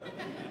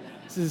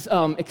This is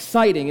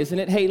exciting, isn't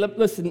it? Hey,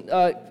 listen,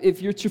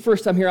 if it's your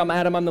first time here, I'm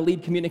Adam. I'm the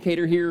lead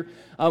communicator here.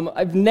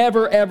 I've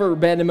never, ever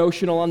been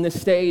emotional on this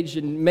stage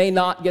and may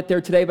not get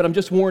there today, but I'm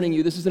just warning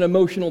you, this is an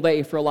emotional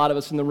day for a lot of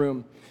us in the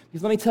room.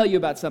 Because let me tell you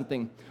about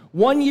something.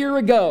 1 year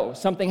ago,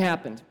 something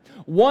happened.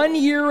 1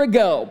 year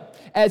ago,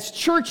 as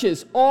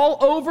churches all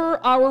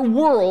over our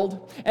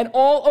world and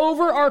all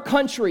over our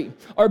country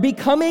are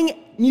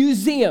becoming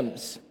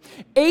museums,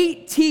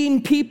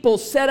 18 people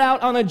set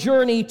out on a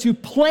journey to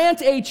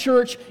plant a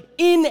church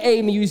in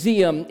a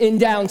museum in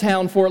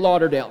downtown Fort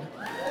Lauderdale.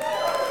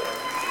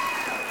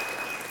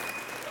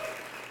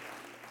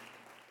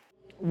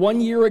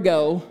 1 year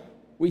ago,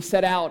 we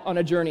set out on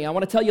a journey. I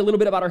want to tell you a little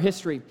bit about our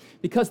history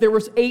because there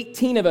was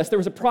 18 of us. There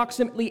was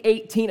approximately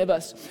 18 of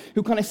us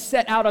who kind of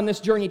set out on this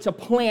journey to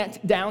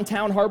plant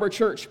Downtown Harbor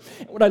Church.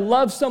 And what I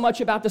love so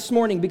much about this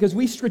morning, because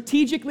we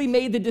strategically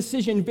made the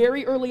decision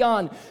very early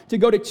on to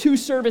go to 2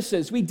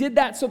 services. We did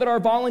that so that our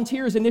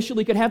volunteers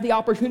initially could have the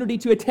opportunity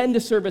to attend a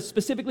service,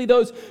 specifically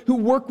those who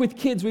work with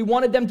kids. We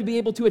wanted them to be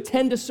able to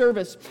attend a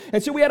service.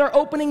 And so we had our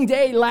opening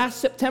day last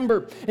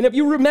September. And if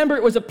you remember,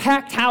 it was a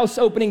packed house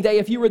opening day.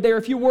 If you were there,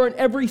 if you weren't,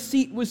 every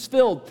seat was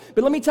filled.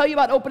 But let me tell you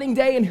about opening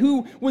day and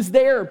who was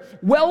there.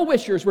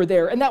 Well-wishers were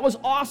there, and that was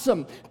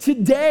awesome.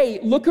 Today,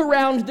 look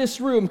around this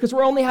room, because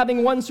we're only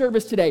having 1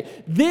 service today.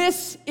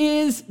 This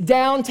is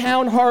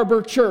Downtown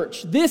Harbor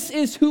Church. This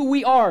is who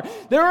we are.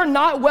 There are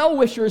not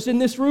well-wishers in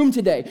this room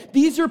today.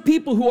 These are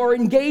people who are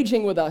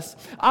engaging with us.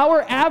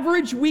 Our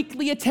average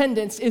weekly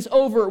attendance is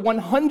over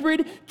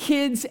 100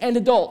 kids and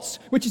adults,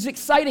 which is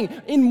exciting.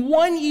 In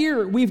 1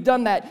 year, we've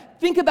done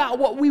that. Think about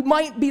what we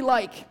might be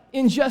like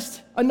in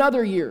just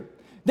another year.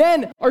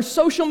 Then our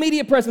social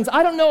media presence.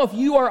 I don't know if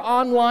you are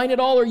online at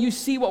all or you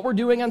see what we're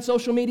doing on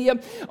social media.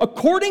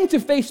 According to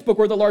Facebook,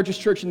 we're the largest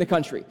church in the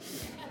country.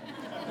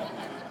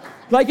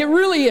 Like, it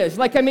really is.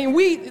 Like, I mean,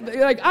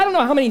 I don't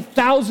know how many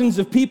thousands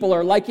of people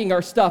are liking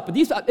our stuff, but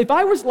if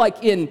I was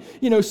like in,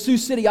 Sioux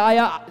City,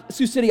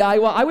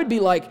 Iowa, I would be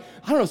like,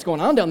 I don't know what's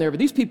going on down there,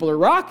 but these people are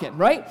rocking,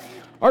 right?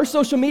 Our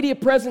social media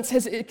presence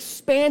has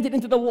expanded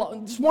into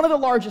it's one of the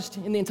largest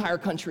in the entire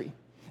country.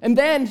 And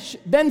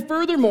then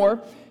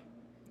furthermore,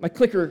 my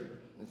clicker,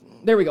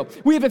 there we go.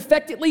 We have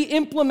effectively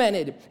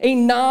implemented a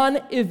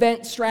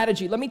non-event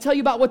strategy. Let me tell you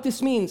about what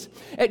this means.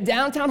 At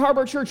Downtown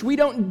Harbor Church, we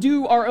don't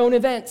do our own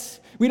events.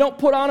 We don't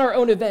put on our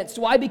own events.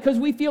 Why? Because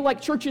we feel like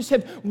churches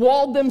have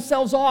walled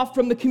themselves off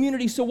from the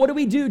community. So what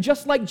do?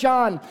 Just like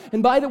John.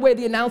 And by the way,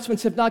 the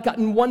announcements have not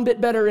gotten one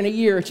bit better in a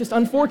year. It's just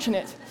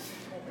unfortunate.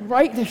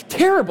 Right? They're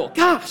terrible.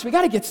 Gosh, we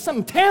got to get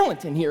some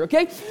talent in here,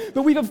 okay?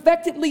 But we've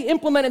effectively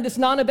implemented this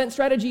non-event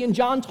strategy, and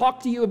John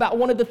talked to you about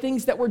one of the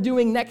things that we're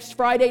doing next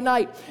Friday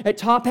night at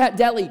Top Hat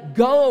Deli.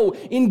 Go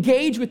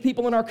engage with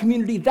people in our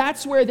community.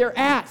 That's where they're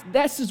at.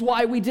 This is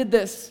why we did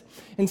this.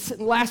 And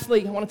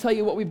lastly, I want to tell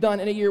you what we've done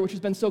in a year, which has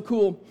been so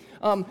cool.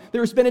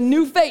 There's been a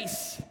new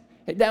face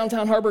at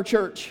Downtown Harbor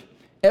Church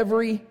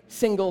every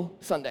single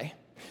Sunday.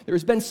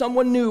 There's been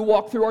someone new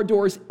walk through our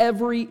doors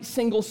every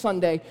single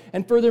Sunday,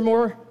 and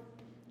furthermore,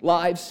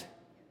 lives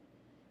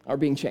are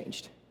being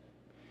changed.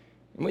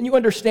 And when you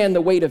understand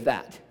the weight of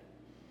that,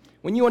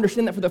 when you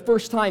understand that for the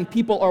first time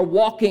people are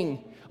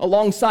walking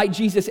alongside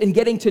Jesus and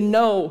getting to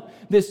know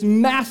this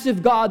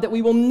massive God that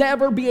we will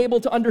never be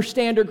able to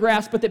understand or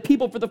grasp, but that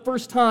people for the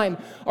first time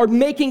are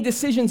making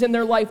decisions in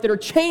their life that are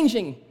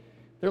changing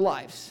their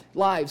lives.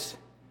 Lives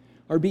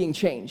are being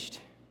changed.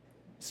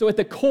 So at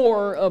the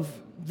core of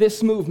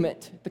this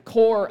movement, at the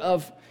core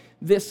of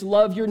this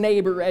love your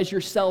neighbor as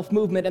yourself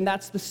movement, and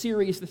that's the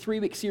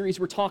 3-week series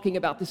we're talking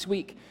about this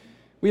week.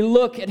 We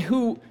look at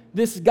who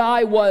this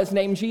guy was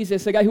named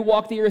Jesus, a guy who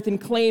walked the earth and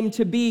claimed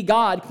to be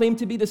God, claimed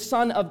to be the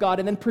Son of God,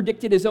 and then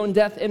predicted his own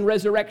death and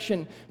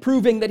resurrection,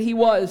 proving that he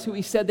was who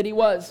he said that he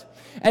was.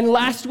 And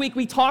last week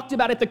we talked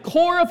about at the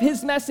core of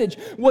his message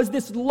was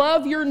this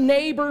love your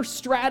neighbor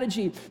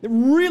strategy. That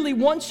really,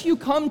 once you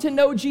come to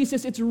know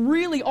Jesus, it's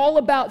really all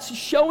about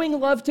showing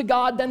love to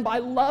God then by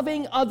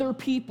loving other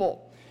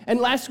people. And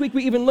last week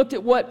we even looked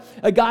at what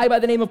a guy by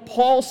the name of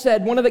Paul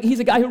said. He's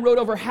a guy who wrote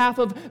over half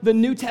of the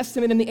New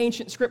Testament in the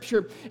ancient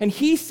scripture. And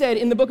he said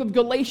in the book of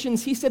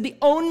Galatians, he said the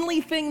only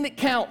thing that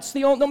counts,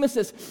 don't miss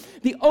this,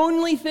 the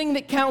only thing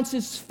that counts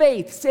is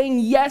faith,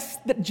 saying yes,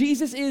 that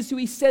Jesus is who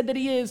he said that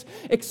he is,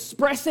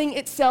 expressing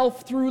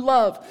itself through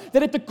love.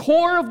 That at the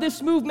core of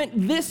this movement,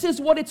 this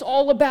is what it's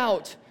all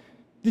about.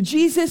 The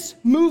Jesus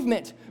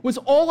movement was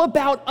all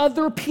about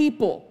other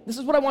people. This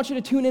is what I want you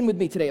to tune in with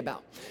me today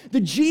about. The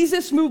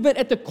Jesus movement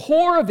at the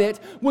core of it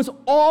was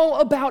all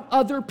about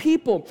other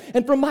people.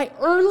 And from my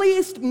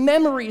earliest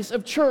memories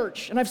of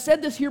church, and I've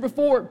said this here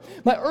before,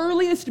 my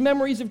earliest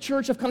memories of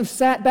church, I've kind of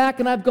sat back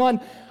and I've gone,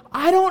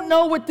 I don't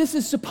know what this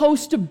is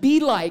supposed to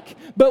be like,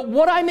 but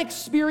what I'm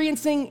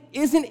experiencing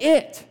isn't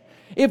it.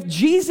 If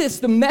Jesus,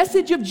 the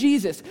message of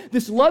Jesus,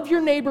 this love your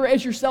neighbor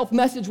as yourself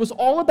message was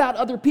all about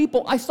other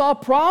people, I saw a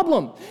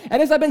problem.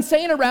 And as I've been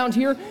saying around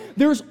here,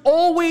 there's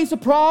always a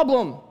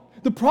problem.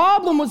 The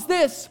problem was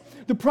this.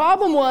 The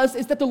problem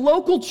is that the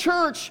local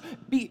church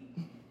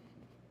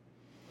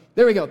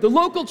There we go. The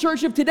local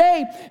church of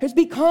today has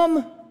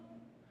become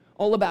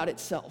all about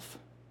itself.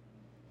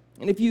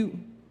 And if you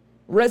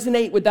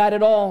resonate with that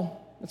at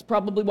all, that's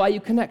probably why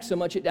you connect so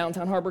much at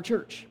Downtown Harbor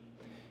Church.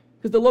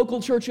 Because the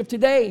local church of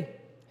today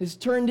has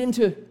turned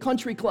into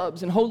country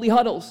clubs and holy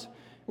huddles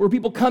where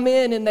people come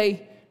in and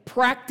they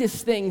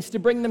practice things to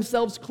bring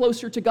themselves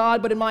closer to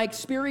God. But in my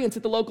experience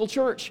at the local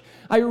church,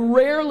 I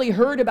rarely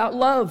heard about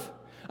love.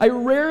 I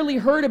rarely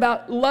heard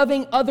about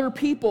loving other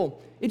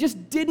people. It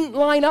just didn't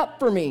line up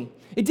for me.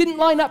 It didn't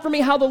line up for me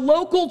how the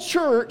local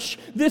church,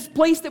 this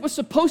place that was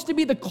supposed to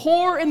be the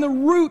core and the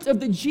root of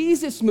the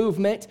Jesus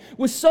movement,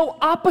 was so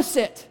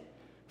opposite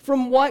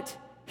from what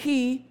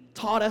he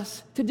taught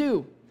us to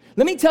do.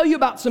 Let me tell you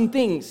about some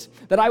things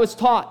that I was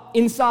taught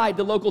inside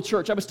the local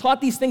church. I was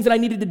taught these things that I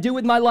needed to do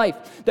with my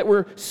life that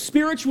were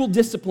spiritual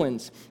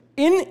disciplines.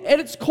 At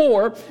its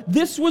core,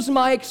 this was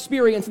my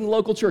experience in the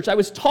local church. I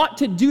was taught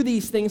to do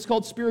these things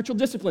called spiritual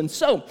disciplines.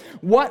 So,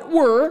 what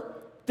were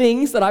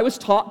things that I was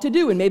taught to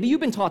do? And maybe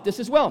you've been taught this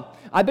as well.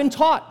 I've been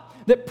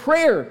taught that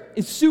prayer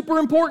is super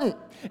important,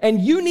 and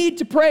you need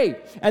to pray.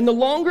 And the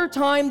longer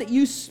time that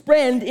you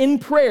spend in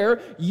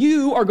prayer,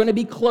 you are going to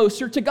be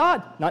closer to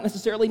God. Not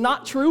necessarily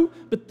not true,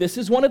 but this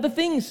is one of the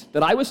things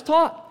that I was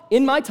taught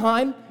in my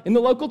time in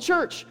the local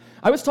church.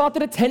 I was taught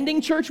that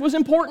attending church was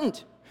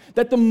important,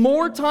 that the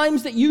more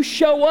times that you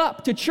show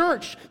up to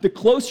church, the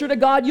closer to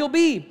God you'll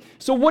be.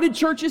 So what did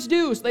churches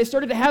do? So they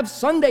started to have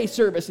Sunday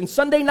service and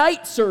Sunday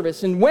night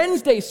service and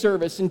Wednesday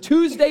service and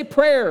Tuesday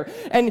prayer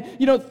and,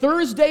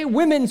 Thursday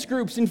women's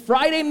groups and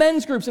Friday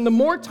men's groups. And the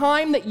more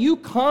time that you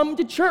come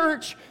to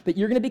church, that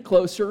you're going to be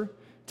closer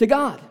to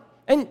God.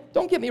 And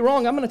don't get me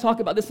wrong, I'm going to talk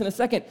about this in a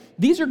second.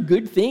 These are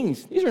good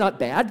things. These are not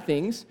bad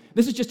things.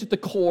 This is just at the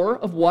core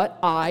of what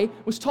I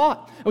was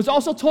taught. I was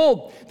also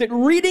told that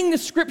reading the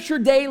scripture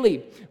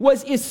daily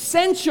was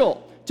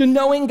essential to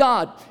knowing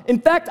God. In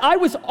fact, I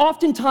was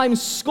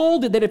oftentimes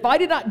scolded that if I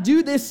did not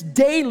do this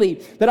daily,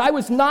 that I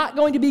was not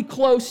going to be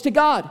close to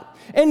God.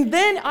 And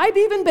then I've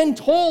even been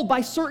told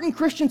by certain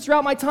Christians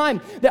throughout my time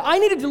that I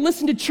needed to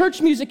listen to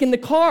church music in the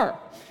car.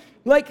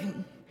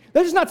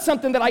 That is not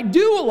something that I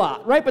do a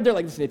lot, right? But they're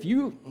like, listen, if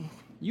you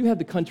have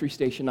the country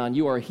station on,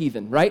 you are a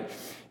heathen, right?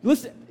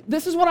 Listen,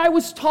 this is what I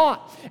was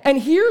taught.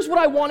 And here's what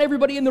I want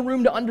everybody in the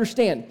room to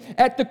understand.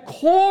 At the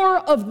core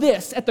of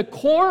this, at the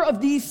core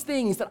of these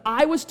things that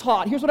I was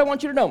taught, here's what I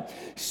want you to know.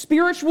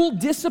 Spiritual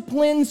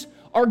disciplines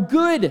are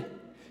good.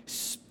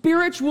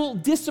 Spiritual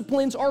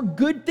disciplines are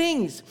good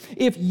things.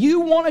 If you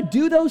want to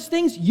do those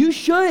things, you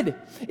should.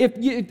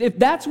 If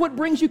that's what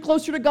brings you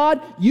closer to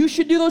God, you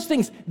should do those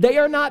things. They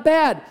are not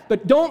bad,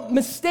 but don't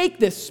mistake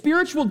this.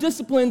 Spiritual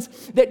disciplines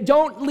that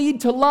don't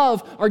lead to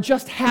love are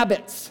just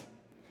habits.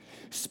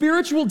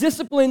 Spiritual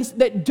disciplines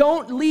that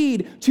don't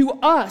lead to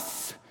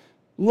us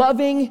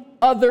loving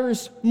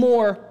others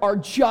more are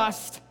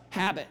just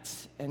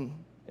habits. And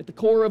at the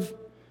core of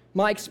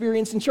my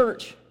experience in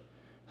church,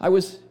 I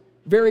was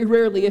very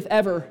rarely, if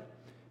ever,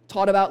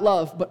 taught about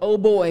love, but oh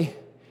boy,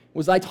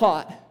 was I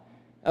taught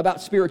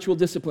about spiritual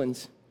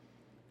disciplines.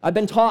 I've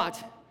been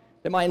taught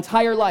that my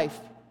entire life,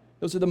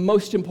 those are the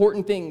most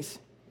important things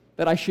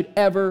that I should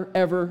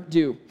ever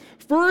do.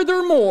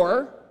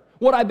 Furthermore,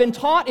 what I've been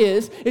taught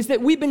is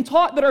that we've been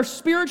taught that our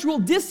spiritual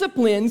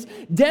disciplines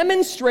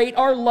demonstrate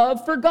our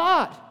love for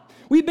God.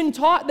 We've been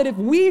taught that if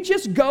we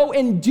just go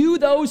and do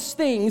those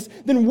things,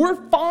 then we're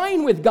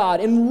fine with God.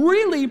 And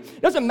really,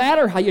 it doesn't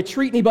matter how you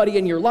treat anybody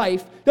in your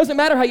life. It doesn't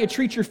matter how you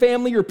treat your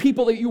family or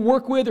people that you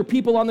work with or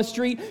people on the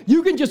street.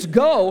 You can just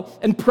go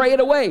and pray it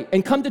away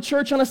and come to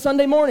church on a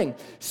Sunday morning.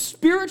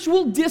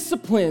 Spiritual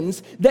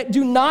disciplines that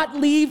do not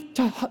lead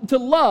to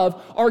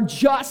love are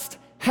just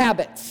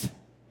habits.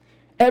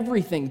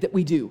 Everything that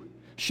we do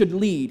should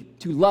lead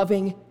to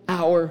loving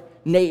our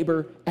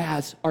neighbor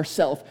as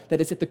ourselves.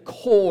 That is at the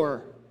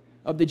core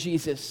of the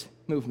Jesus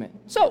movement.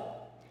 So,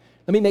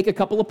 let me make a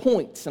couple of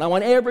points, and I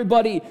want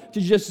everybody to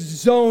just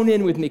zone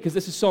in with me because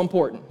this is so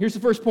important. Here's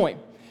the first point.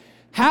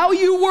 How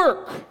you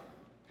work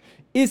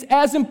is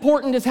as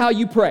important as how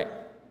you pray.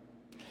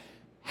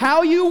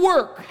 How you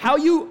work, how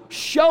you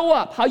show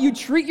up, how you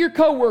treat your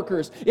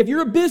coworkers, if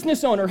you're a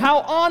business owner, how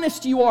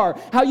honest you are,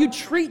 how you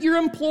treat your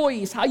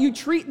employees, how you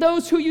treat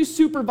those who you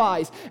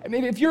supervise. I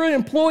mean, if you're an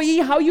employee,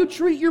 how you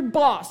treat your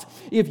boss.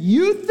 If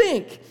you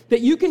think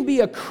that you can be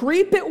a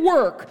creep at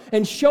work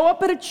and show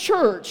up at a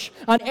church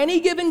on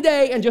any given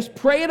day and just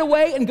pray it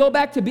away and go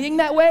back to being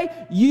that way,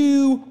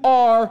 you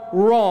are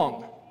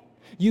wrong.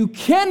 You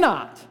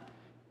cannot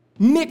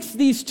mix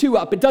these two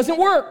up. It doesn't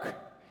work.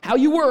 How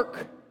you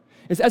work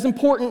is as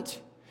important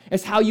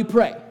as how you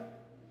pray.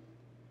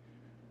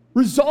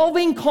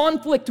 Resolving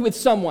conflict with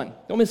someone,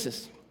 don't miss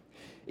this.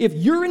 If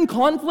you're in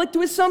conflict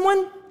with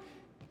someone,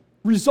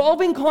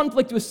 resolving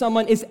conflict with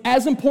someone is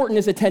as important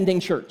as attending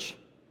church.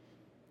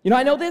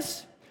 I know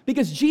this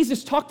because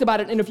Jesus talked about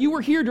it, and if you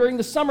were here during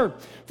the summer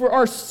for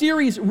our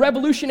series,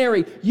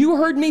 Revolutionary, you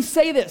heard me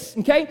say this,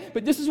 okay?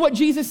 But this is what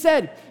Jesus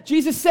said.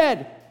 Jesus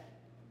said,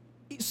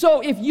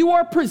 so if you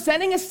are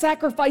presenting a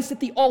sacrifice at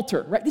the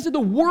altar, right? These are the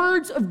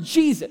words of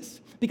Jesus,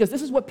 because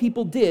this is what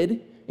people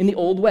did in the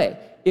old way.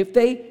 If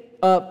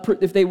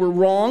they were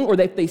wrong or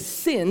if they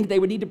sinned, they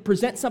would need to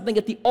present something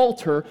at the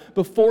altar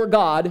before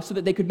God so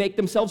that they could make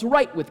themselves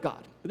right with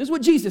God. But this is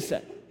what Jesus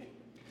said.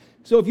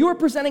 So if you are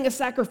presenting a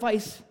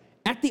sacrifice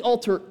at the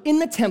altar in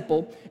the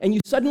temple and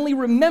you suddenly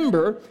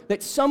remember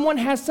that someone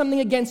has something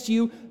against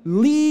you,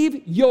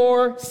 leave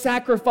your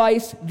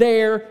sacrifice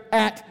there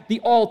at the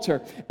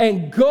altar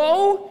and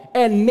go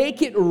and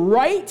make it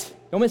right.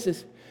 Don't miss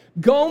this.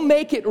 Go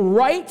make it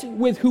right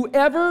with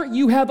whoever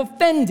you have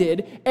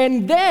offended,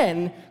 and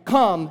then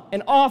come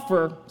and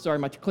offer,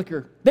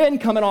 then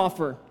come and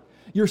offer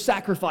your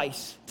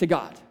sacrifice to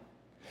God.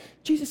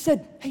 Jesus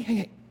said,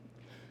 hey,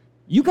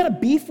 you got a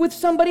beef with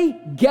somebody?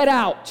 Get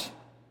out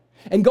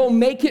and go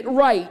make it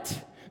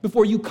right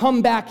before you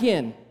come back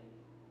in.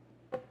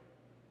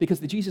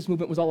 Because the Jesus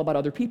movement was all about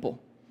other people.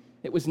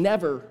 It was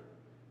never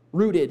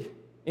rooted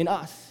in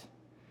us.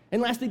 And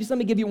lastly, just let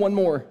me give you one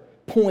more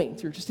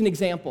point, or just an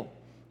example.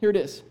 Here it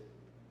is.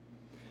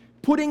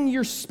 Putting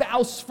your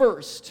spouse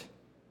first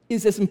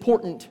is as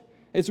important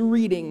as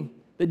reading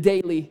the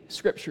daily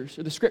scriptures,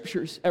 or the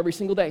scriptures every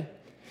single day.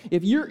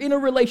 If you're in a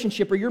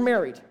relationship, or you're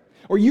married,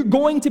 or you're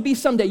going to be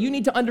someday, you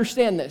need to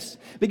understand this.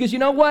 Because you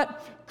know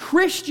what?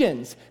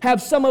 Christians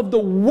have some of the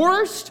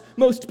worst,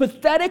 most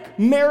pathetic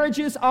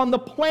marriages on the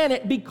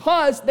planet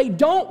because they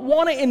don't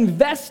want to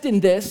invest in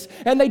this,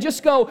 and they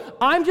just go,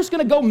 I'm just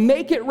going to go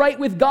make it right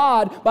with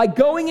God by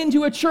going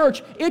into a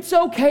church. It's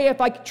okay if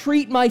I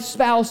treat my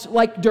spouse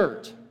like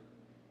dirt.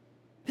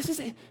 This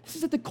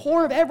is at the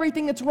core of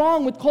everything that's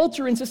wrong with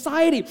culture and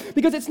society,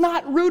 because it's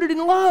not rooted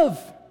in love.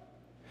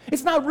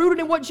 It's not rooted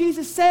in what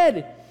Jesus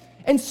said.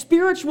 And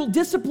spiritual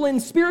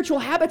disciplines, spiritual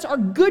habits are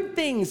good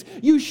things.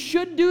 You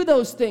should do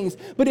those things.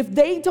 But if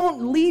they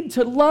don't lead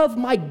to love,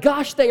 my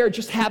gosh, they are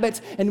just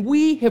habits. And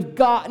we have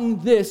gotten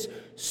this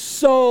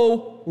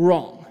so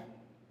wrong.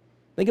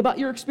 Think about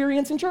your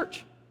experience in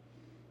church,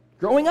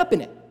 growing up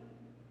in it.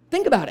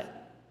 Think about it.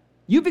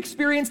 You've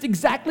experienced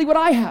exactly what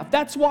I have.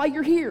 That's why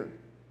you're here.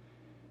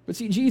 But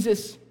see,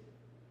 Jesus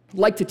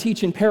liked to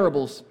teach in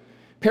parables.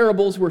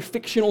 Parables were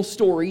fictional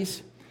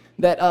stories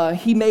that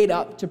he made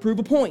up to prove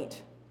a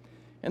point.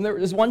 And there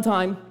was one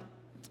time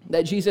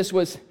that Jesus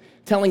was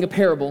telling a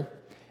parable,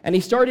 and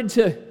he started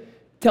to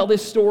tell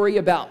this story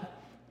about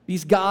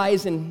these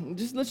guys, and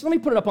let me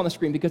put it up on the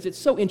screen because it's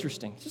so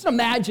interesting. Just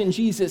imagine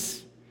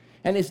Jesus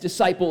and his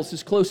disciples,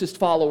 his closest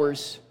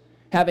followers,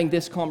 having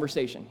this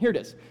conversation. Here it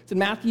is. It's in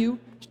Matthew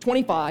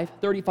 25,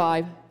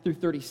 35 through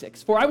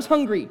 36. For I was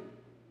hungry,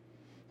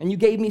 and you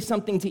gave me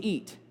something to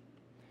eat.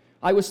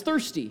 I was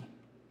thirsty,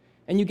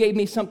 and you gave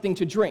me something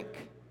to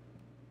drink.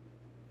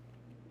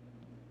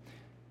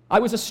 I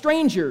was a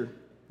stranger,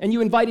 and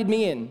you invited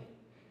me in.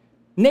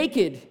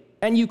 Naked,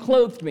 and you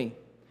clothed me.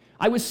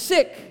 I was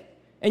sick,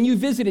 and you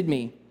visited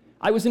me.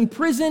 I was in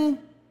prison,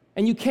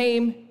 and you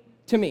came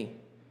to me.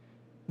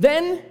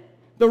 Then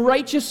the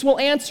righteous will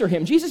answer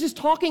him. Jesus is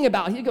talking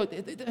about, he goes,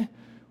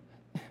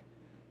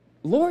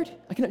 Lord,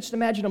 I can just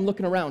imagine him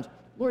looking around.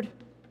 Lord,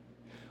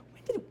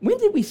 when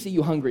did we see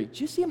you hungry? Did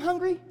you see him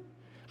hungry?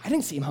 I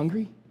didn't see him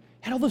hungry.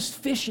 Had all those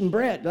fish and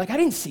bread. I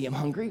didn't see him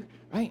hungry,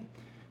 right?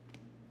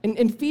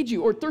 And feed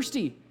you, or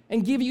thirsty,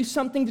 and give you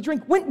something to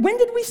drink. When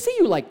did we see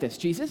you like this,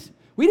 Jesus?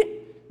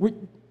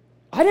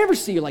 I never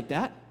see you like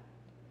that.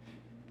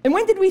 And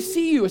when did we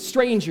see you a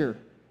stranger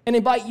and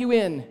invite you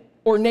in,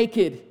 or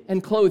naked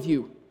and clothe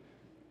you?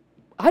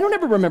 I don't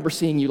ever remember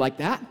seeing you like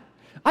that.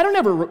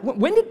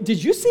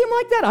 Did you see him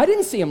like that? I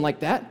didn't see him like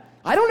that.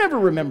 I don't ever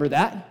remember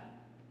that.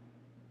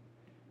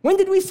 When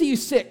did we see you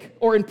sick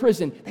or in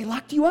prison? They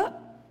locked you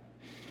up.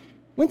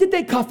 When did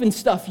they cuff and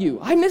stuff you?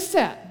 I missed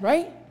that,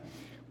 right?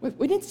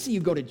 We didn't see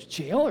you go to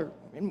jail.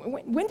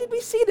 When did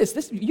we see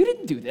this? You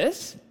didn't do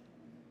this.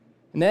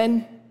 And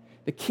then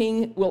the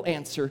king will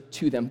answer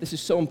to them. This is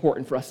so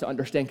important for us to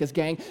understand because,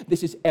 gang,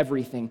 this is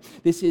everything.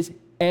 This is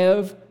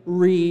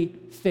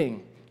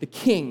everything. The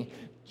king,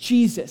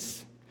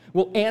 Jesus,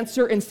 will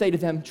answer and say to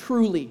them,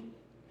 truly,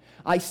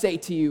 I say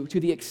to you, to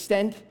the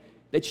extent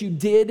that you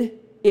did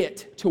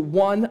it to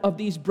one of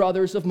these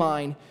brothers of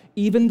mine,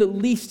 even the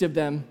least of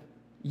them,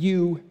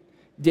 you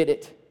did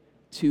it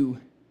to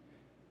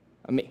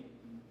me.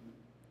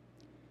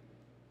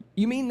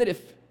 You mean that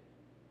if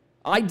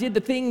I did the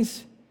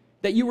things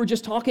that you were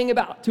just talking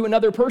about to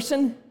another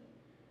person,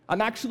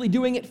 I'm actually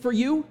doing it for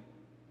you?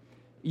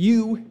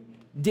 You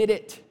did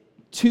it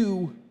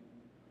to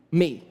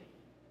me.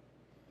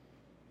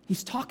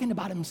 He's talking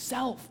about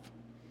himself.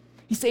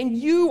 He's saying,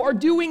 you are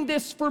doing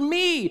this for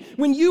me.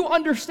 When you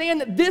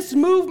understand that this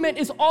movement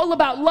is all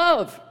about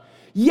love.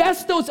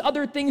 Yes, those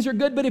other things are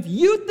good, but if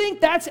you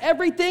think that's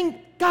everything,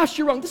 gosh,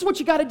 you're wrong. This is what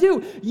you got to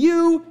do.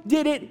 You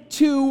did it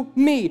to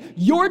me.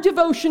 Your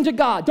devotion to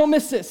God, don't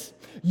miss this.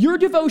 Your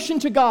devotion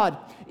to God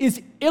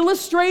is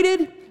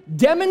illustrated,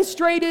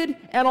 demonstrated,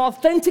 and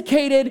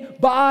authenticated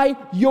by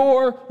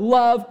your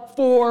love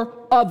for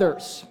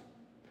others.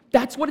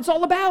 That's what it's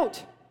all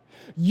about.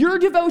 Your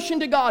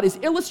devotion to God is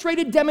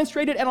illustrated,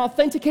 demonstrated, and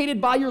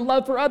authenticated by your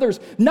love for others,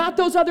 not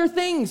those other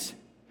things.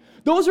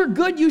 Those are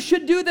good. You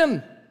should do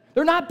them.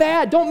 They're not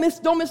bad. Don't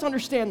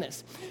misunderstand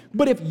this.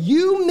 But if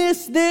you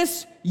miss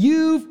this,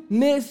 you've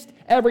missed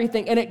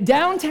everything. And at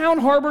Downtown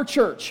Harbor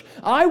Church,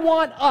 I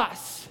want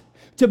us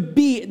to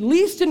be, at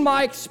least in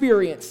my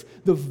experience,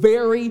 the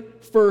very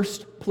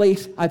first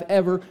place I've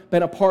ever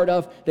been a part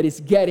of that is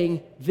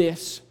getting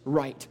this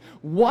right.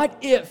 What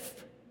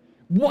if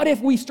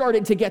we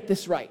started to get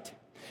this right?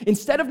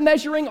 Instead of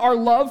measuring our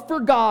love for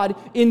God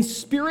in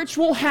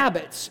spiritual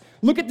habits,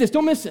 look at this,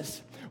 don't miss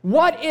this.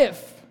 What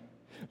if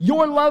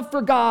your love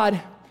for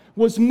God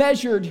was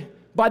measured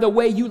by the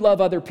way you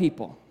love other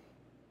people?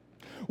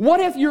 What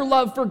if your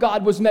love for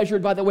God was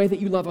measured by the way that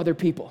you love other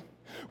people?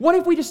 What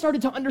if we just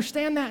started to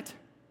understand that?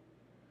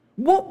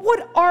 What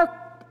would our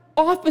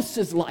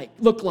offices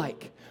look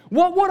like?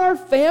 What would our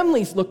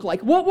families look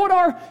like? What would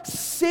our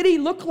city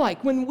look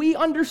like when we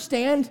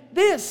understand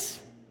this?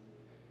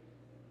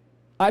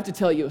 I have to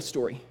tell you a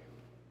story.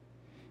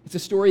 It's a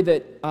story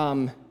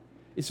that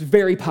is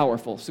very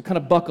powerful, so kind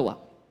of buckle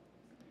up.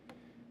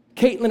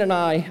 Caitlin and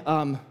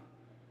I,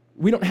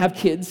 we don't have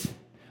kids,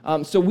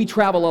 so we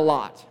travel a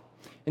lot.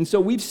 And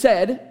so we've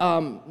said,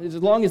 as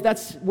long as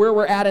that's where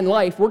we're at in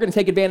life, we're going to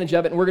take advantage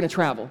of it and we're going to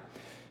travel.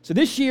 So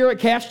this year, I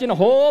cashed in a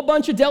whole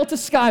bunch of Delta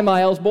Sky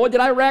Miles. Boy, did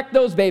I rack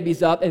those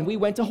babies up, and we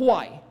went to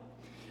Hawaii.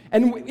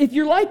 And if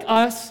you're like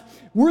us,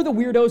 we're the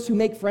weirdos who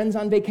make friends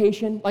on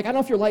vacation. Like, I don't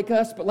know if you're like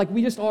us, but like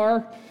we just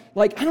are.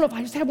 Like, I don't know if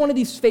I just have one of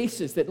these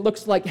faces that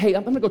looks like, hey,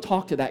 I'm going to go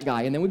talk to that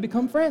guy, and then we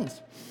become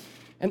friends.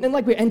 And then,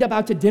 like, we end up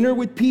out to dinner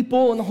with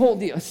people and the whole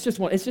deal. It's just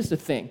a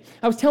thing.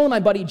 I was telling my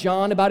buddy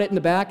John about it in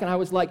the back, and I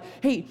was like,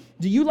 hey,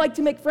 do you like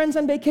to make friends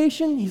on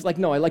vacation? He's like,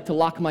 no, I like to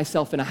lock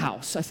myself in a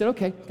house. I said,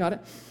 okay, got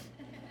it.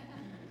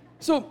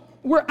 So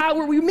we're out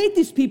where we meet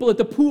these people at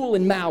the pool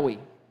in Maui,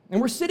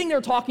 and we're sitting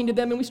there talking to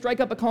them, and we strike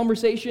up a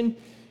conversation.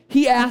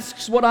 He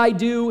asks what I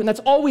do, and that's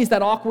always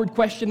that awkward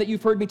question that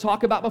you've heard me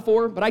talk about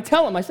before. But I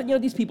tell him, I said,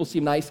 these people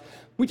seem nice.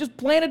 We just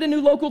planted a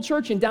new local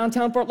church in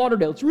downtown Fort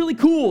Lauderdale. It's really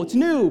cool. It's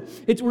new.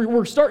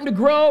 We're starting to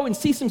grow and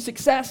see some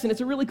success, and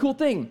it's a really cool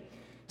thing.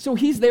 So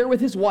he's there with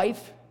his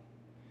wife,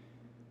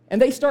 and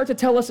they start to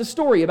tell us a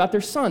story about their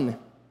son.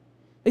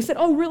 They said,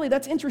 oh, really?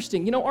 That's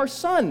interesting. Our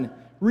son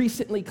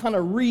recently kind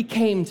of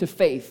recame to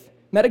faith,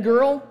 met a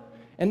girl,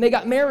 and they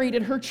got married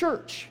at her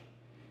church.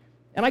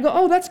 And I go,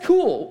 oh, that's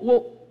cool.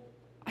 Well,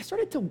 I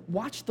started to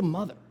watch the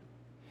mother,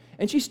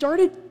 and she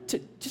started to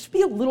just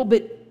be a little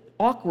bit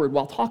awkward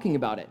while talking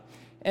about it.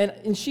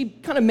 And she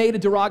kind of made a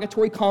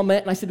derogatory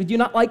comment, and I said, do you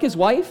not like his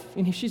wife?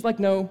 And she's like,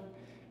 no.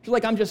 She's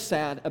like, I'm just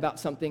sad about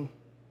something.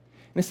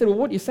 And I said, well,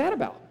 what are you sad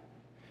about?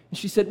 And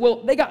she said,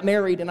 well, they got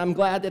married, and I'm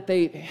glad that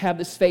they have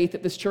this faith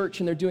at this church,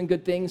 and they're doing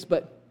good things,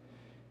 but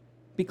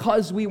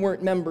because we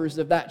weren't members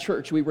of that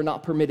church, we were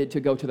not permitted to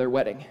go to their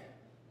wedding.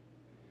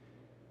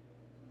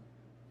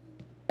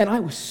 And I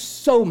was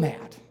so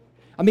mad.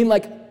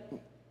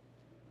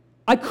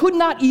 I could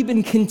not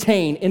even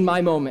contain in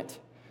my moment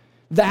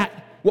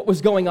what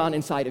was going on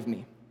inside of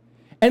me.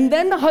 And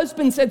then the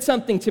husband said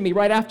something to me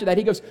right after that.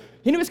 He goes,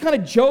 he was kind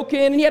of joking,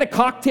 and he had a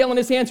cocktail in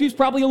his hand, so he was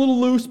probably a little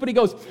loose, but he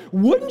goes,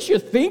 wouldn't you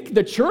think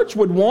the church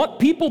would want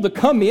people to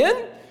come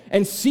in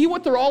and see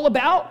what they're all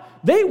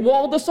about? They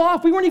walled us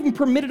off. We weren't even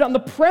permitted on the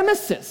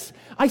premises.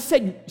 I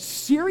said,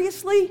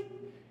 seriously?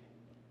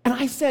 And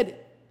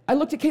I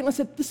looked at Caitlin and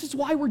said, this is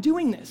why we're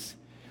doing this.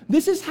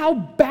 This is how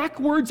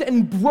backwards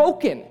and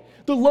broken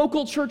the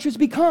local church has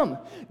become.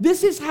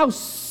 This is how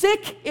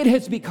sick it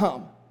has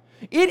become.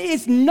 It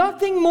is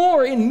nothing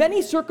more in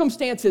many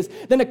circumstances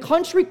than a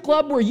country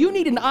club where you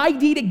need an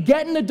ID to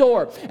get in the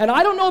door. And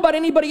I don't know about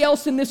anybody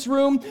else in this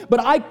room, but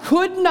I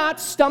could not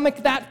stomach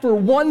that for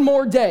one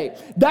more day.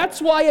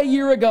 That's why a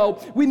year ago,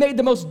 we made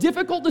the most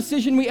difficult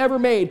decision we ever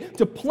made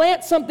to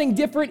plant something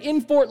different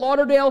in Fort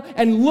Lauderdale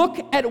and look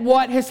at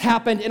what has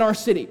happened in our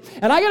city.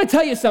 And I got to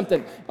tell you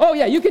something. Oh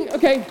yeah, you can,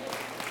 okay.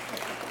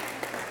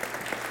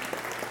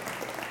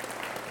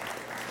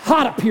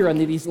 Hot up here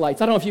under these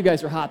lights. I don't know if you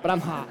guys are hot, but I'm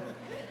hot.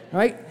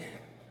 Right?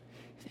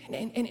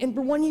 And for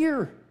 1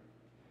 year,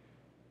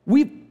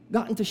 we've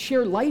gotten to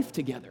share life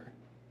together.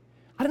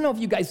 I don't know if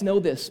you guys know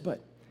this, but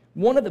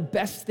one of the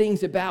best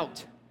things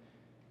about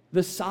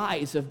the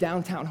size of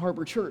Downtown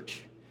Harbor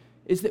Church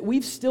is that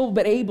we've still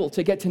been able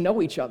to get to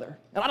know each other.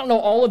 And I don't know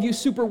all of you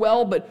super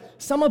well, but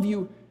some of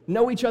you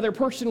know each other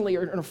personally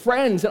or are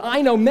friends, and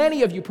I know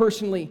many of you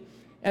personally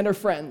and are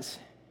friends.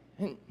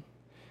 And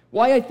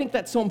why I think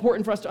that's so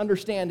important for us to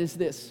understand is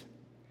this.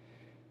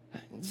 I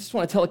just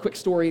want to tell a quick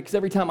story because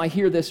every time I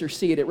hear this or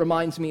see it, it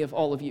reminds me of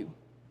all of you.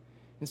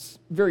 It's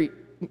very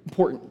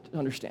important to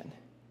understand.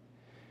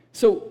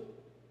 So,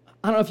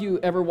 I don't know if you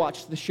ever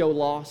watched the show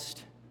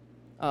Lost,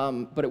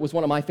 but it was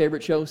one of my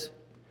favorite shows.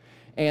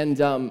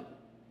 And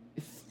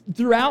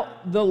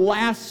throughout the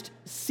last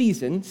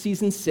season,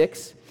 season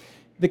 6,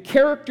 the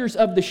characters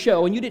of the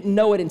show, and you didn't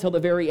know it until the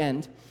very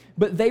end,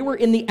 but they were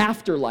in the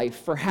afterlife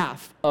for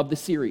half of the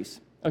series.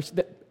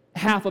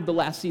 Half of the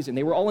last season.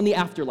 They were all in the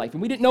afterlife,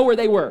 and we didn't know where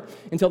they were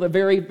until the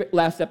very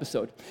last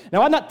episode.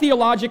 Now, I'm not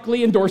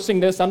theologically endorsing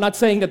this. I'm not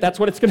saying that that's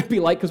what it's going to be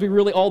like, because we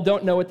really all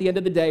don't know at the end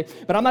of the day,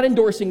 but I'm not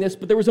endorsing this,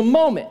 but there was a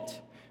moment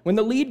when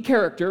the lead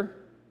character,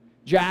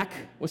 Jack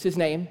was his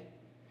name,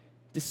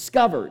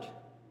 discovered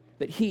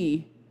that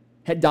he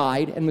had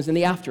died and was in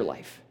the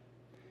afterlife.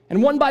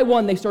 And one by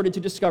one, they started to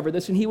discover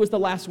this, and he was the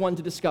last one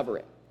to discover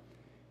it.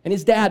 And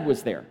his dad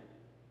was there.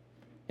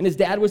 And his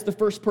dad was the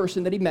first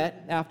person that he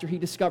met after he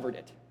discovered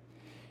it.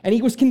 And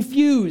he was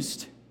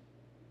confused.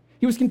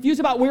 He was confused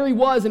about where he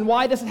was and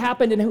why this had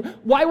happened and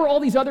why were all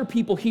these other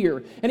people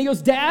here. And he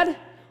goes, "Dad,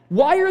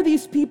 why are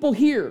these people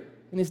here?"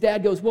 And his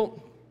dad goes,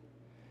 "Well,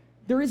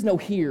 there is no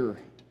here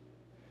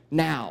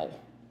now."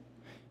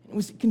 It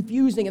was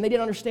confusing and they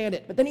didn't understand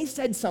it. But then he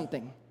said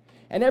something.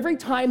 And every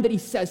time that he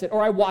says it,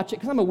 or I watch it,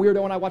 because I'm a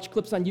weirdo and I watch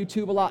clips on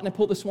YouTube a lot and I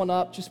pull this one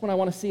up just when I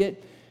want to see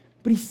it.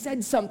 But he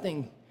said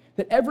something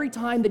that every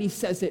time that he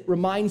says it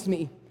reminds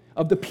me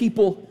of the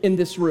people in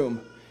this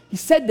room. He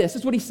said this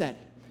is what he said.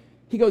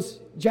 He goes,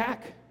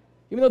 "Jack,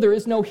 even though there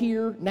is no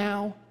here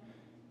now,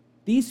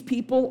 these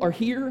people are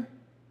here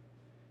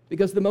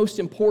because the most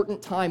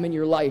important time in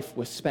your life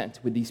was spent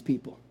with these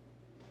people.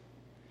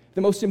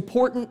 The most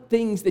important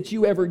things that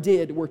you ever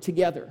did were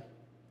together."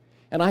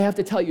 And I have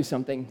to tell you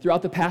something.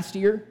 Throughout the past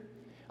year,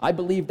 I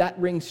believe that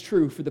rings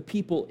true for the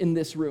people in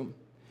this room.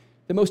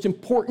 The most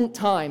important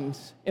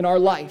times in our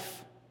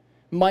life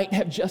might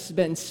have just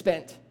been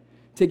spent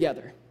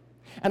together.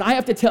 And I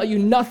have to tell you,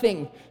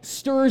 nothing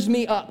stirs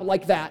me up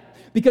like that.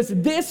 Because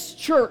this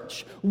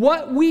church,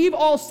 what we've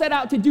all set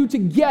out to do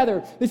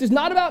together, this is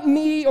not about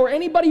me or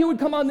anybody who would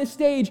come on this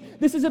stage.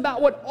 This is about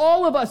what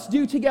all of us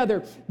do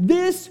together.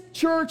 This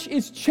church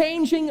is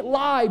changing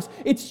lives.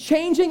 It's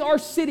changing our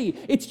city.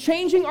 It's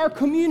changing our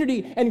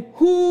community. And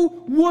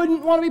who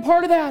wouldn't want to be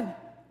part of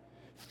that?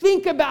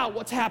 Think about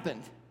what's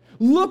happened.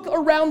 Look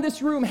around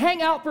this room.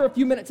 Hang out for a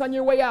few minutes on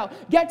your way out.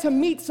 Get to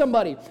meet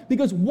somebody.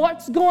 Because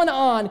what's going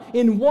on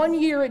in 1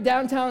 year at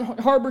Downtown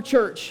Harbor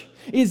Church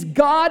is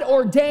God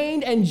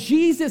ordained and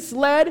Jesus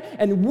led,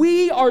 and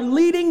we are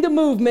leading the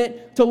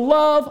movement to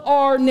love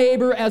our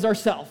neighbor as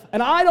ourselves.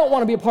 And I don't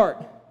want to be a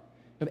part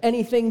of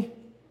anything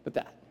but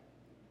that.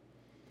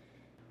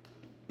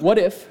 What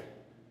if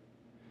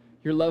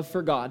your love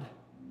for God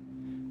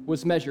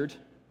was measured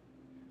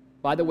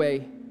by the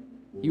way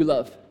you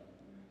love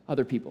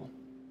other people?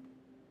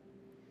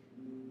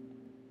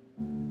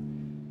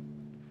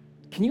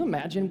 Can you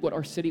imagine what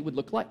our city would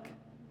look like?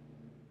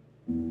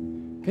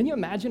 Can you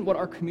imagine what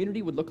our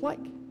community would look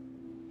like?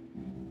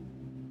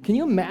 Can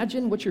you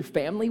imagine what your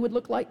family would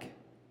look like?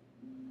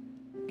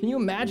 Can you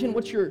imagine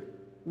what your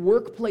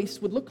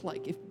workplace would look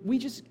like if we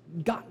just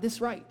got this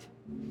right?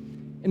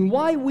 And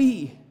why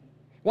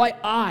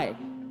I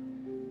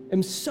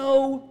am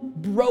so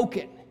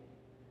broken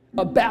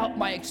about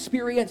my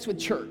experience with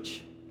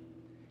church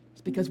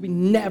is because we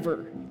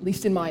never, at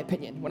least in my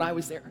opinion, when I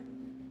was there,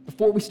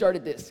 before we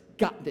started this,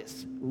 got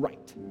this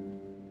right.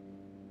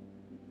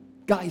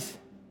 Guys,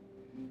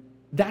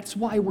 that's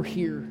why we're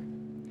here.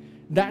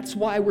 That's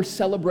why we're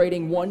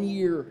celebrating 1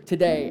 year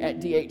today at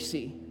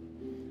DHC,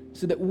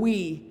 so that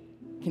we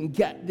can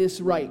get this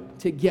right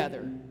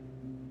together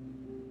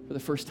for the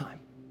first time.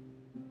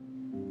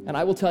 And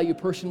I will tell you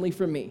personally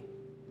from me,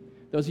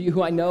 those of you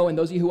who I know and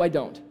those of you who I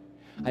don't,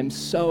 I'm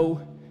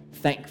so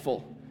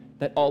thankful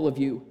that all of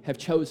you have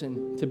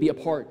chosen to be a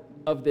part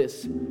of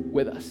this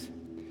with us.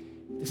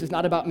 This is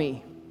not about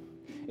me.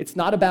 It's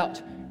not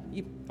about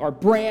our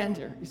brand.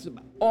 It's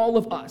about all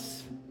of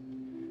us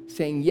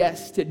saying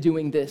yes to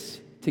doing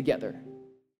this together.